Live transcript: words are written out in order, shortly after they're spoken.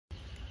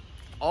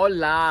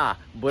Hola,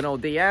 buenos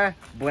dias,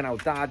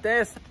 buenas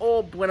tardes,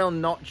 or buenas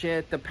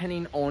noches,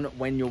 depending on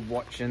when you're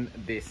watching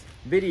this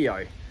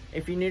video.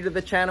 If you're new to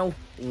the channel,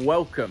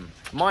 welcome.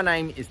 My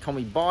name is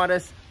Tommy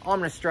Bidas.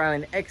 I'm an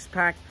Australian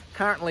expat,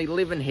 currently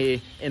living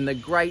here in the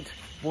Greater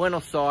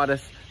Buenos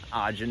Aires,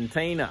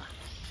 Argentina.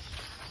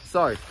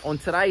 So, on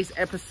today's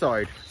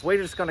episode,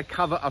 we're just going to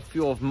cover a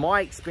few of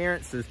my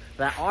experiences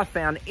that I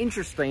found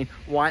interesting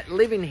while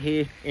living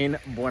here in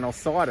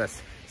Buenos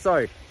Aires.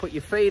 So, put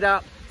your feet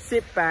up,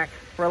 sit back,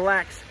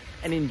 relax,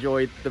 and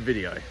enjoy the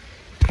video.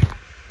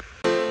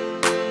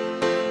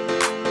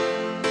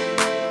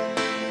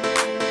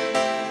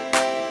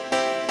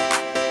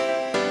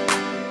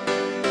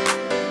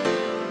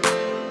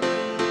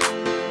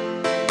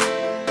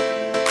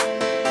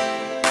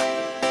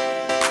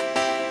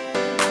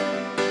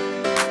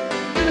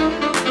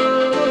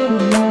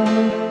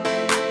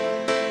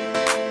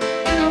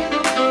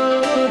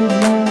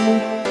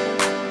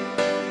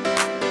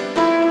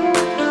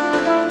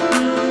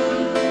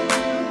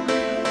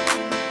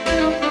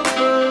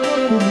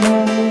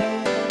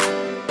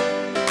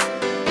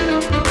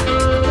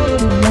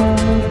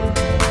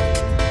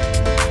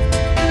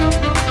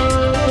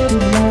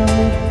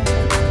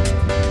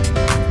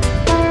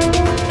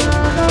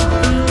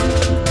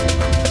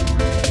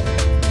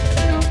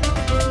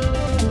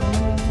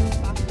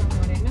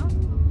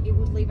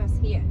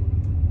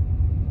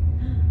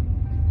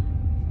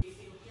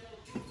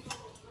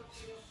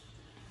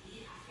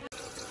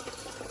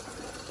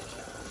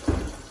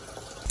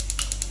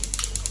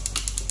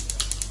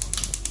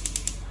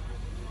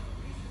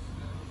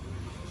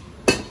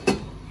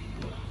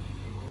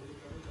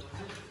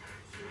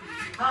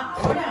 Ah,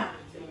 ¿ahora?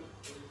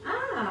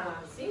 Ah,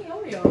 sí,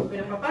 obvio.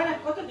 Pero papá,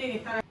 las fotos tienen que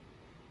estar...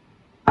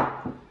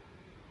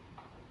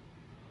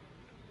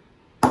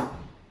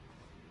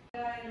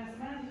 En la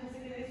semana yo sé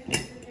que de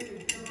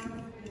eso,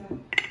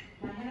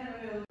 mañana lo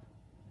veo.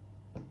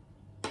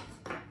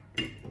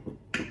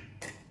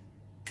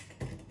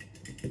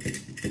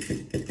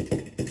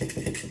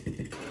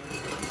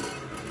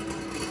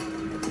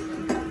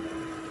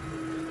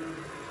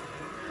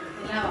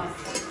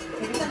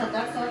 ¿Querés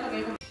anotar solo que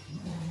hay?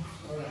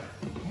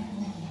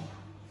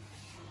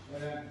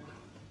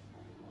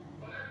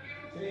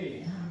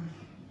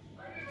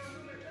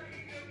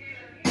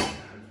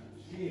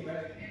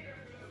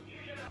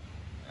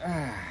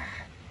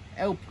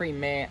 El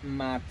primer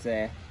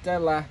mate de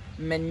la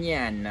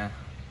mañana.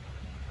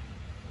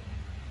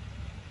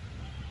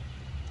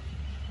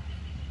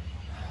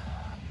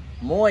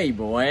 Muy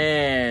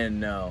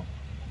bueno.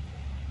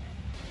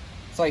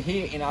 So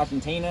here in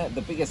Argentina,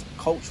 the biggest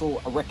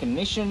cultural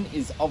recognition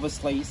is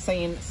obviously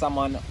seeing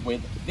someone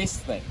with this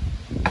thing.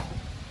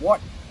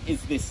 What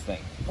is this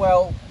thing?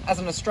 Well, as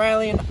an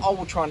Australian, I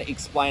will try to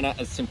explain it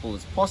as simple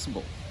as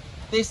possible.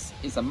 This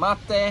is a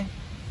mate,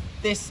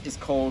 this is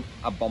called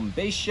a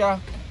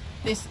bombilla,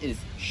 this is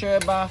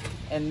sherba,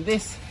 and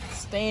this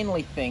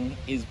Stanley thing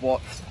is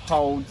what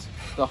holds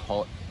the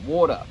hot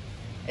water.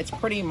 It's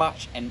pretty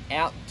much an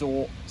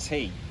outdoor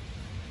tea.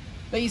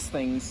 These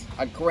things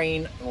are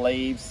green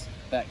leaves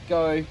that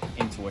go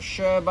into a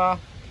sherba.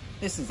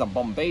 This is a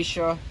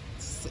bombilla,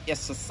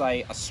 it's to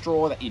say a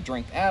straw that you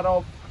drink out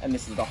of, and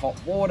this is the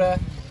hot water.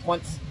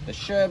 Once the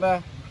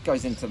sherba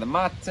goes into the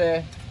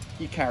mate,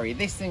 you carry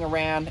this thing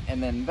around,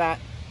 and then that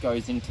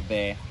goes into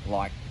there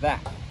like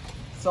that.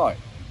 So,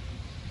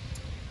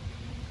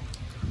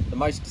 the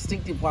most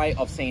distinctive way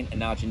of seeing an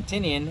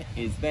Argentinian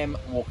is them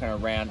walking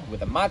around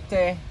with a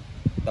mate,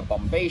 the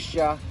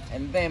bombilla,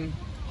 and them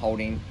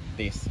holding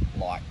this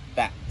like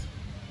that.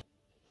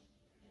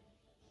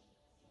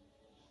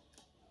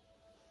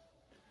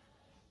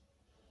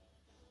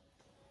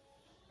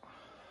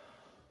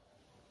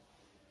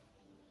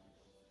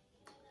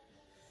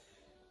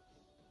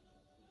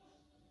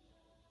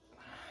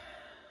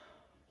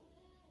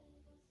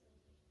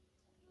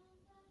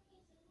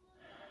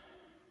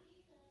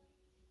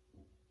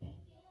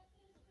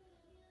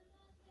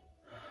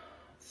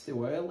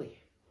 Still early.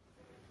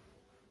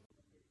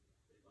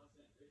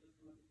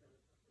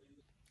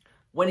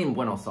 When in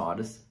Buenos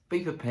Aires,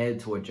 be prepared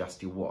to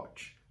adjust your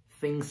watch.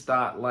 Things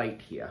start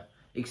late here.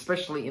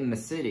 Especially in the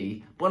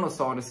city, Buenos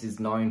Aires is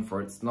known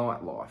for its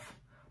nightlife.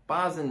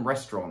 Bars and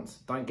restaurants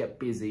don't get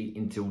busy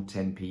until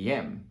 10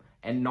 PM.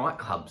 And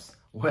nightclubs,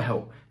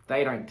 well,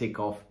 they don't tick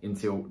off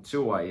until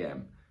 2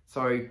 AM.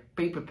 So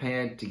be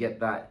prepared to get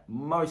that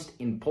most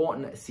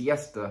important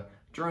siesta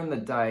during the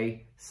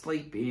day,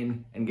 sleep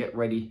in, and get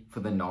ready for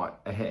the night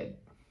ahead.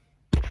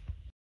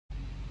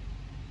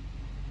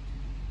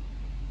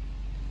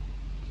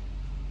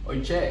 Oi,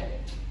 che,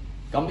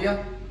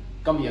 cambia?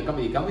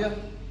 Cambia?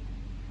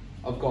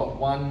 I've got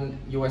 $1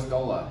 US.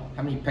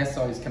 How many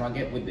pesos can I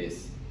get with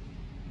this?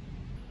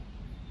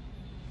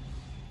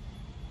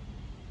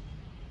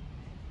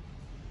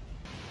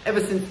 Ever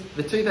since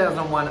the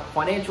 2001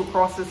 financial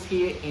crisis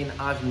here in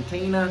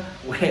Argentina,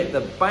 where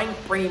the bank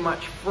pretty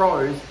much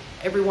froze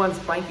everyone's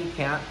bank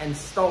account and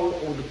stole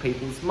all the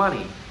people's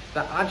money,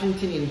 the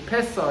Argentinian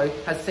peso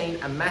has seen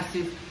a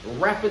massive,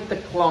 rapid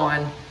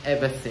decline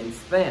ever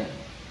since then.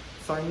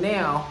 So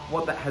now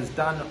what that has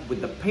done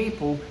with the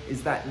people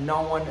is that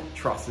no one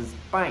trusts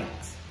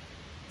banks.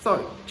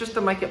 So just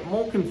to make it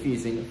more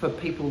confusing for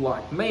people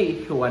like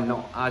me who are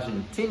not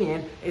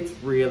Argentinian, it's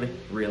really,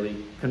 really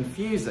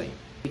confusing.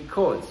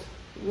 Because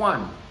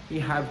one, you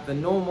have the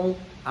normal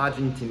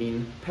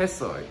Argentinian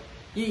peso.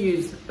 You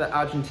use the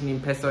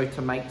Argentinian peso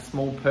to make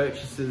small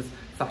purchases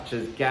such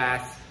as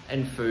gas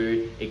and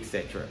food,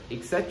 etc.,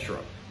 etc.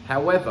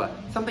 However,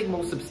 something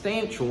more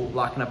substantial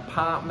like an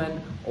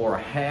apartment or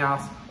a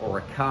house or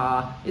a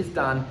car is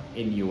done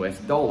in US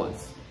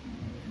dollars.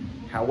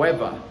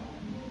 However,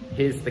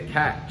 here's the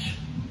catch.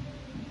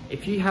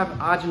 If you have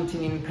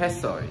Argentinian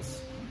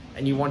pesos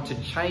and you want to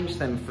change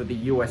them for the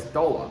US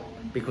dollar,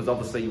 because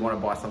obviously you want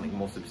to buy something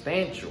more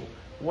substantial,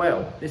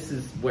 well, this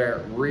is where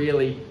it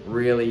really,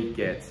 really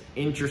gets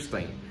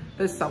interesting.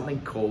 There's something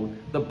called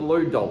the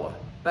blue dollar.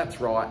 That's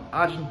right,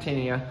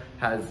 Argentina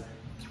has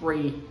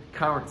 3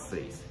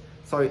 currencies.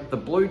 So the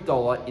blue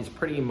dollar is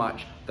pretty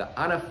much the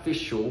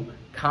unofficial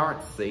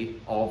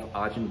currency of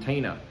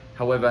Argentina.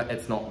 However,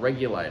 it's not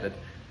regulated.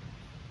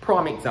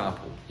 Prime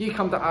example, you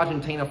come to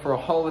Argentina for a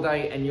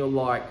holiday and you're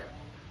like,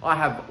 I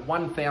have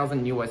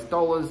 1,000 US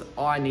dollars,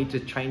 I need to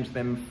change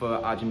them for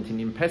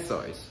Argentinian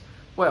pesos.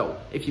 Well,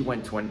 if you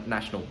went to a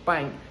national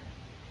bank,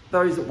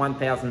 those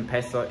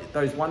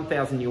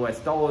 1,000 US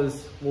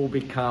dollars will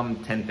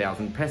become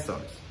 10,000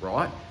 pesos,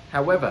 right?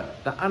 However,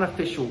 the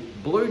unofficial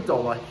blue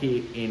dollar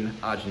here in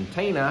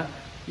Argentina,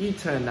 you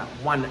turn that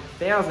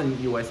 1,000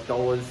 US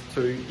dollars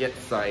to, let's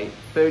say,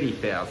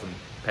 30,000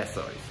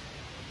 pesos.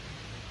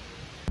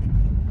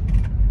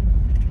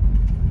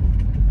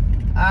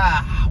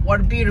 Ah,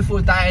 what a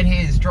beautiful day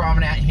it is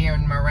driving out here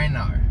in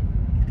Moreno.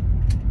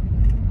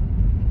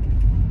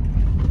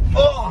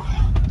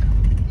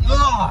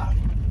 Oh,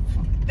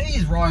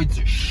 these roads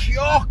are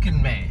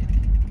shocking, man.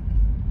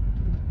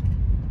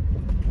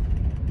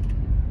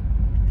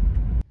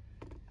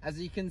 As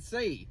you can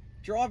see,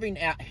 driving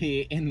out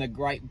here in the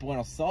Great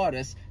Buenos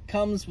Aires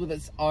comes with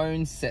its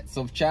own sets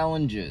of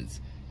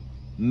challenges.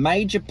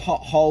 Major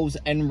potholes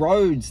and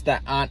roads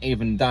that aren't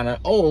even done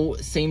at all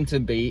seem to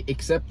be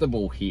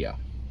acceptable here.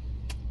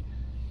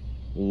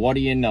 What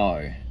do you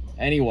know?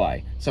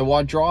 Anyway, so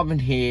while driving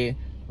here,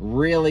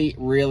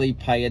 really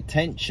pay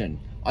attention.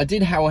 I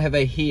did, however,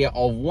 hear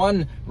of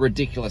one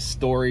ridiculous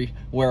story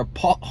where a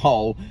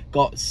pothole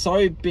got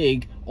so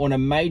big on a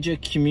major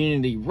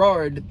community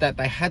road that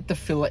they had to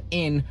fill it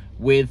in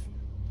with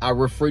a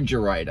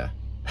refrigerator.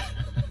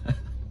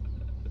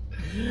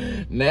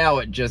 Now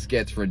it just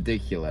gets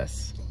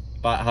ridiculous.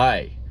 But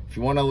hey, if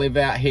you want to live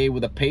out here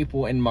with the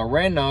people in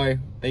Moreno,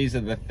 these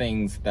are the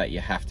things that you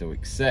have to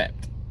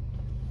accept.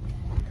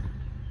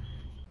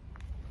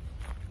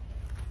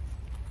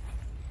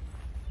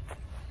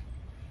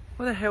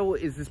 Where the hell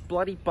is this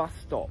bloody bus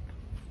stop?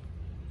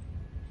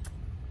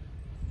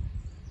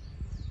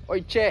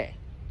 Oi, che,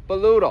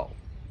 boludo.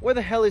 Where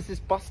the hell is this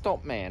bus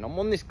stop, man? I'm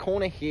on this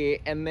corner here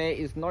and there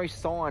is no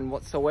sign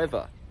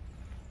whatsoever.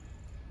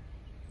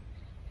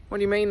 What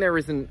do you mean there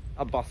isn't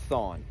a bus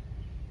sign?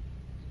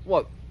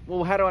 What?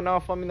 Well, how do I know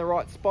if I'm in the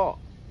right spot?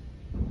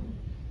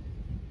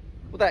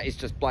 Well, that is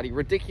just bloody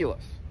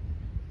ridiculous.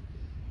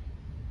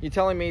 You're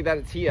telling me that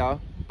it's here,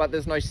 but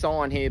there's no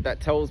sign here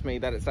that tells me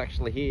that it's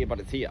actually here, but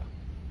it's here.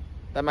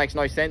 That makes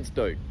no sense,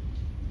 dude.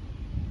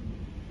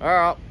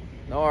 Alright,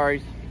 no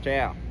worries.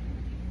 Ciao.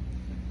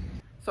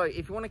 So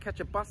if you want to catch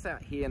a bus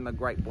out here in the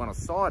Great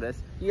Buenos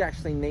Aires, you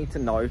actually need to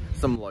know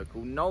some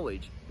local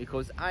knowledge,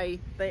 because A,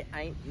 there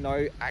ain't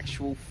no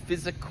actual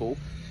physical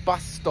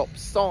bus stop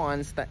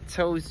signs that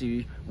tells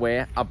you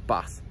where a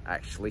bus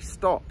actually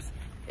stops.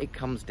 It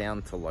comes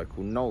down to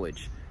local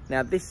knowledge.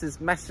 Now this is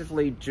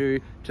massively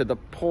due to the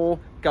poor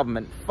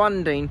government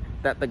funding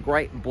that the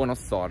Great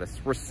Buenos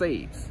Aires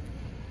receives.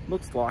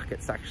 Looks like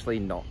it's actually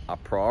not a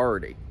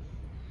priority.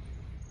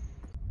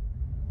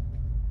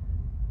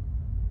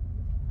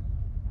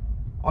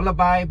 Hola,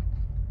 babe.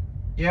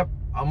 Yep,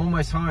 I'm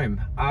almost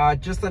home.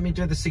 Just let me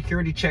do the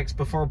security checks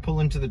before I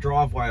pull into the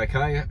driveway,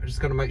 okay? I just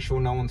got to make sure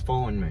no one's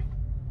following me.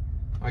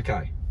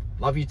 Okay,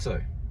 love you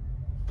too.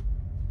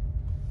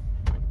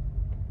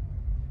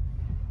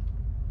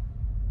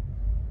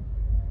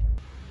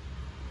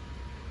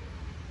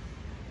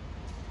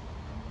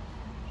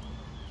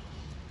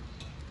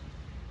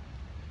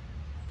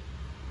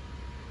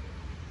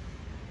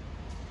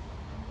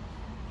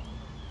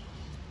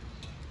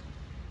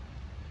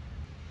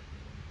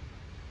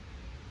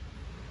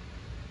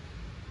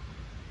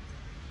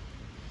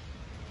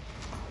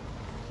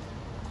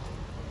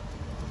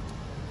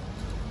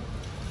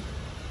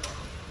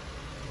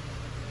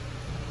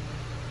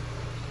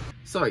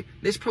 So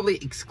this probably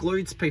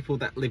excludes people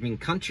that live in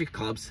country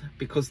clubs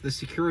because the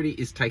security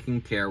is taken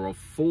care of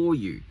for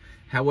you.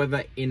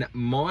 However, in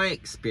my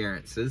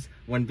experiences,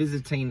 when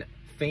visiting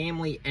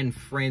family and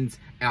friends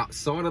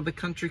outside of the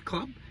country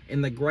club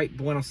in the Great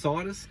Buenos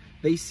Aires,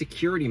 these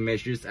security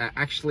measures are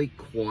actually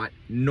quite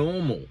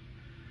normal.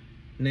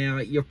 Now,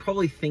 you're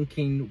probably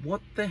thinking,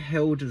 what the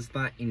hell does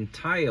that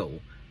entail?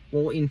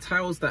 Well,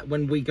 entails that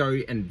when we go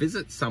and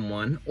visit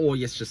someone, or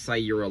let's just say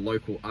you're a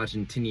local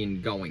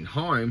Argentinian going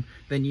home,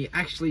 then you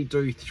actually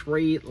do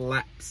 3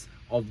 laps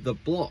of the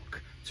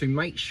block to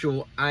make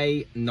sure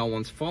A, no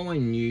one's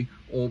following you,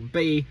 or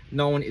B,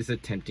 no one is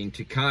attempting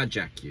to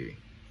carjack you.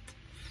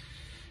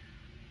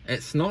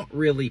 It's not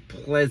really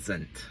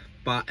pleasant,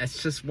 but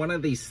it's just one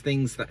of these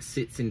things that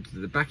sits into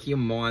the back of your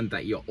mind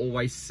that you're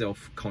always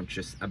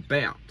self-conscious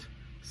about.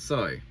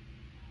 So,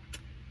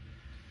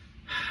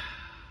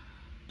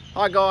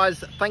 hi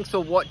guys, thanks for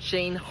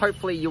watching.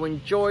 Hopefully you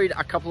enjoyed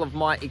a couple of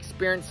my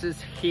experiences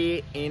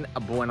here in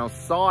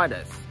Buenos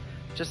Aires.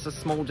 Just a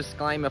small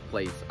disclaimer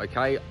please,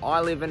 okay?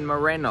 I live in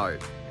Moreno.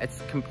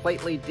 It's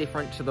completely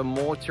different to the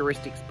more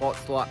touristic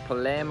spots like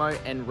Palermo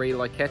and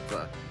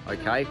Recoleta,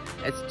 okay?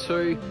 It's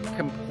 2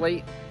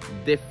 complete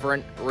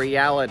different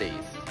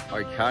realities,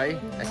 okay?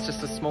 It's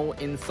just a small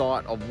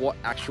insight of what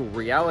actual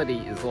reality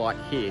is like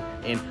here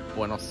in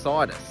Buenos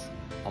Aires.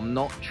 I'm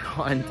not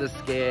trying to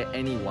scare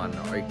anyone,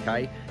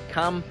 okay?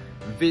 Come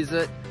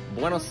visit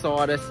Buenos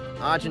Aires,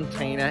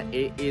 Argentina.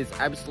 It is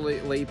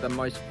absolutely the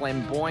most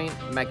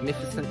flamboyant,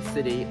 magnificent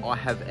city I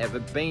have ever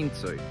been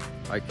to,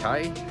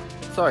 okay?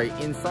 So,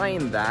 in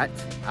saying that,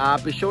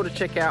 be sure to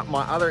check out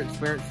my other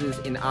experiences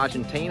in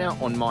Argentina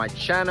on my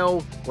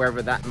channel,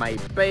 wherever that may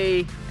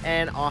be,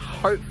 and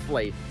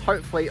hopefully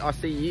I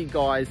see you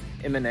guys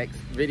in the next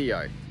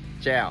video.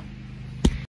 Ciao.